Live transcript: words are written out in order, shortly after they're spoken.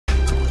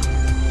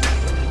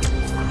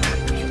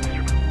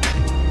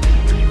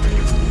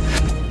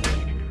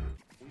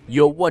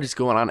Yo, what is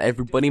going on,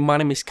 everybody? My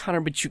name is Connor,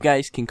 but you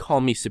guys can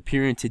call me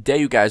Superior, and today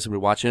you guys will be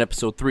watching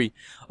episode 3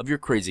 of your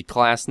crazy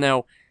class.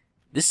 Now,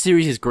 this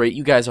series is great,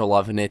 you guys are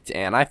loving it,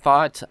 and I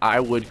thought I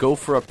would go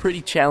for a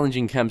pretty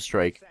challenging chem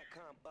strike,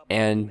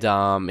 and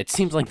it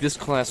seems like this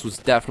class was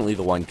definitely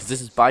the one, because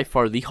this is by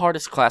far the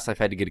hardest class I've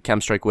had to get a chem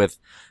strike with,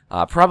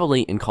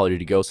 probably in Call of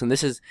Duty Ghosts, and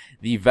this is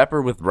the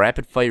VEPR with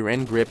rapid fire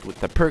and grip with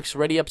the perks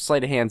ready up,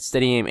 sleight of hand,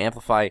 steady aim,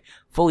 amplify,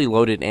 fully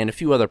loaded, and a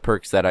few other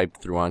perks that I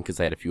threw on because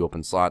I had a few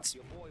open slots.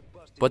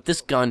 But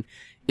this gun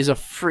is a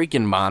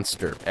freaking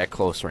monster at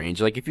close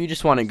range. Like, if you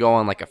just want to go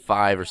on like a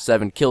 5 or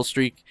 7 kill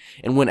streak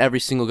and win every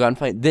single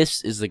gunfight,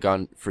 this is the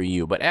gun for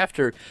you. But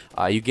after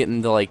you get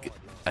into like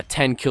a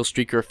 10 kill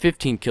streak or a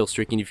 15 kill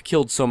streak and you've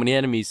killed so many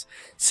enemies,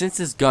 since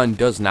this gun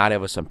does not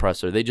have a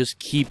suppressor, they just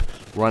keep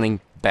running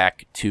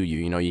back to you.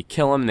 You know, you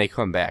kill them and they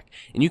come back.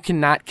 And you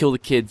cannot kill the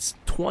kids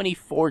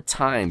 24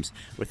 times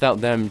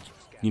without them,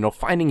 you know,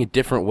 finding a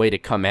different way to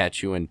come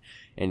at you and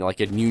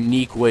like a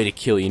unique way to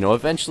kill you. Know,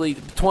 eventually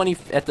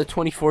at the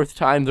 24th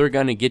time they're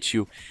gonna get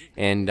you,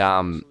 and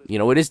you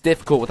know, it is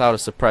difficult without a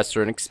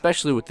suppressor, and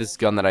especially with this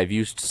gun that I've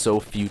used so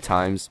few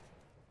times.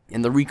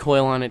 And the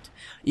recoil on it,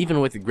 even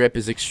with the grip,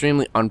 is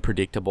extremely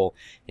unpredictable,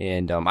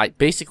 and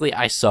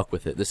I suck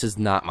with it. This is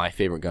not my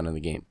favorite gun in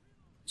the game.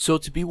 So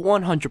to be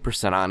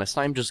 100% honest,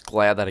 I'm just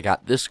glad that I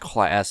got this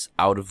class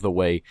out of the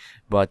way.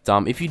 But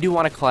if you do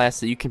want a class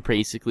that you can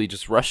basically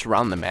just rush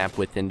around the map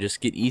with and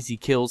just get easy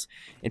kills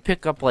and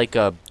pick up like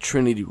a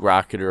Trinity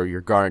Rocket or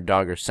your Guard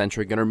Dog or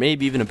Sentry Gun or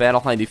maybe even a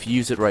Battle Hind if you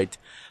use it right,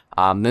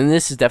 then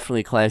this is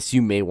definitely a class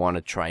you may want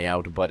to try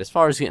out. But as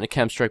far as getting a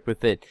chem strike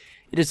with it,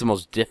 it is the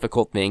most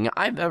difficult thing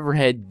I've ever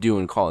had to do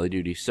in Call of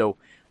Duty. So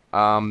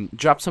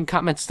drop some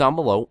comments down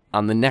below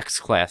on the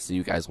next class that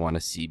you guys want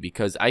to see,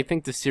 because I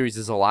think the series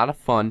is a lot of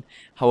fun.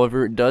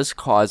 However, it does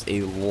cause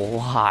a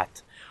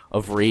lot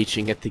of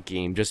raging at the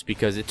game, just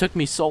because it took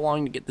me so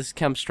long to get this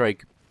chem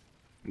strike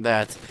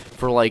that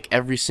for like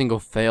every single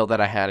fail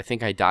that I had, I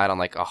think I died on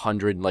like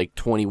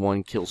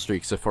 121 kill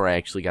streaks before I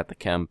actually got the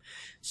chem.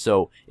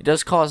 So it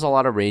does cause a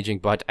lot of raging,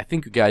 but I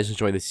think you guys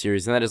enjoy this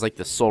series, and that is like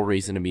the sole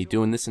reason of me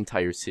doing this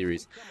entire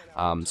series.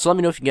 So let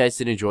me know if you guys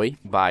did enjoy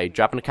by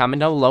dropping a comment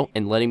down below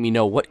and letting me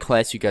know what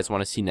class you guys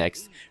want to see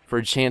next for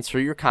a chance for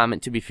your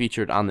comment to be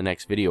featured on the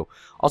next video.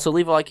 Also,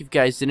 leave a like if you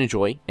guys did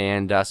enjoy,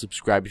 and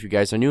subscribe if you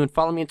guys are new, and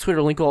follow me on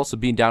Twitter. Link will also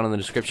be down in the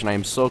description. I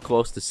am so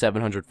close to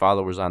 700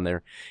 followers on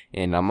there,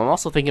 and I'm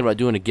also thinking about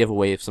doing a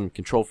giveaway of some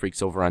Control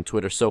Freaks over on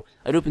Twitter. So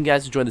I hope you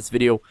guys enjoyed this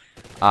video.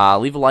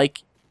 Leave a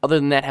like. Other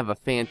than that, have a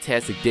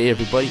fantastic day,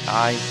 everybody.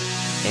 I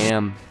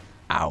am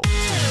out.